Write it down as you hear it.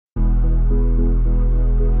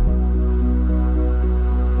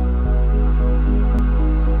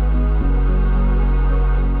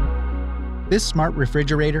This smart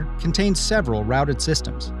refrigerator contains several routed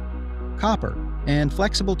systems, copper and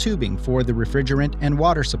flexible tubing for the refrigerant and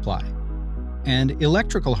water supply, and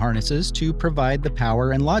electrical harnesses to provide the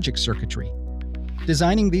power and logic circuitry.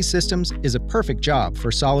 Designing these systems is a perfect job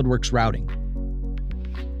for SOLIDWORKS routing.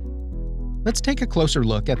 Let's take a closer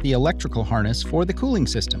look at the electrical harness for the cooling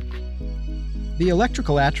system. The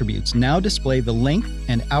electrical attributes now display the length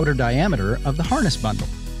and outer diameter of the harness bundle,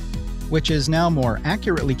 which is now more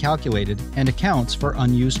accurately calculated and accounts for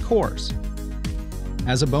unused cores.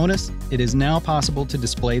 As a bonus, it is now possible to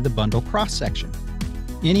display the bundle cross-section.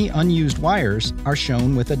 Any unused wires are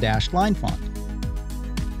shown with a dashed line font.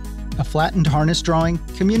 A flattened harness drawing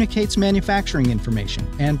communicates manufacturing information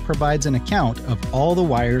and provides an account of all the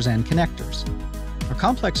wires and connectors. A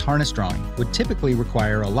complex harness drawing would typically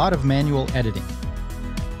require a lot of manual editing.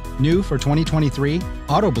 New for 2023,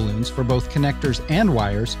 auto balloons for both connectors and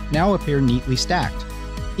wires now appear neatly stacked,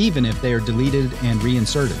 even if they are deleted and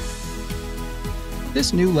reinserted.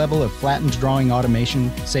 This new level of flattened drawing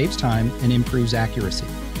automation saves time and improves accuracy.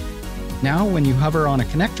 Now, when you hover on a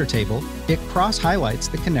connector table, it cross-highlights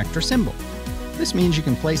the connector symbol. This means you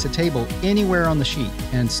can place a table anywhere on the sheet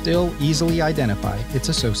and still easily identify its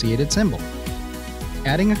associated symbol.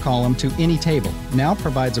 Adding a column to any table now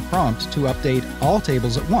provides a prompt to update all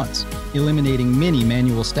tables at once, eliminating many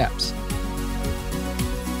manual steps.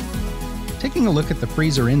 Taking a look at the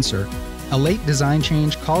freezer insert, a late design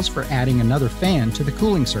change calls for adding another fan to the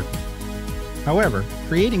cooling circuit. However,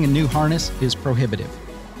 creating a new harness is prohibitive.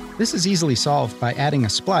 This is easily solved by adding a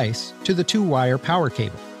splice to the 2-wire power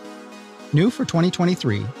cable. New for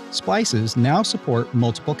 2023, splices now support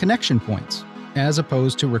multiple connection points, as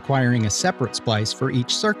opposed to requiring a separate splice for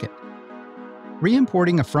each circuit.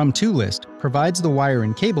 Re-importing a from-to list provides the wire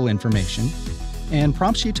and cable information and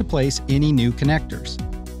prompts you to place any new connectors.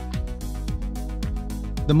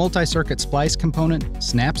 The multi-circuit splice component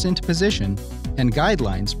snaps into position, and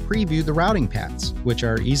guidelines preview the routing paths, which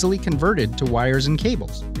are easily converted to wires and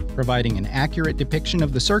cables, providing an accurate depiction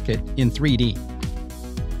of the circuit in 3D.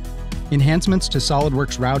 Enhancements to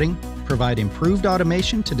SOLIDWORKS routing provide improved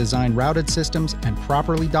automation to design routed systems and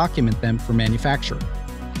properly document them for manufacture.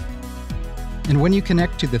 And when you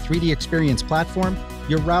connect to the 3D Experience platform,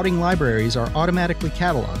 your routing libraries are automatically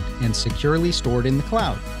cataloged and securely stored in the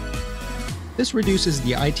cloud. This reduces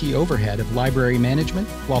the IT overhead of library management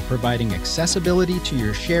while providing accessibility to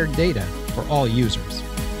your shared data for all users.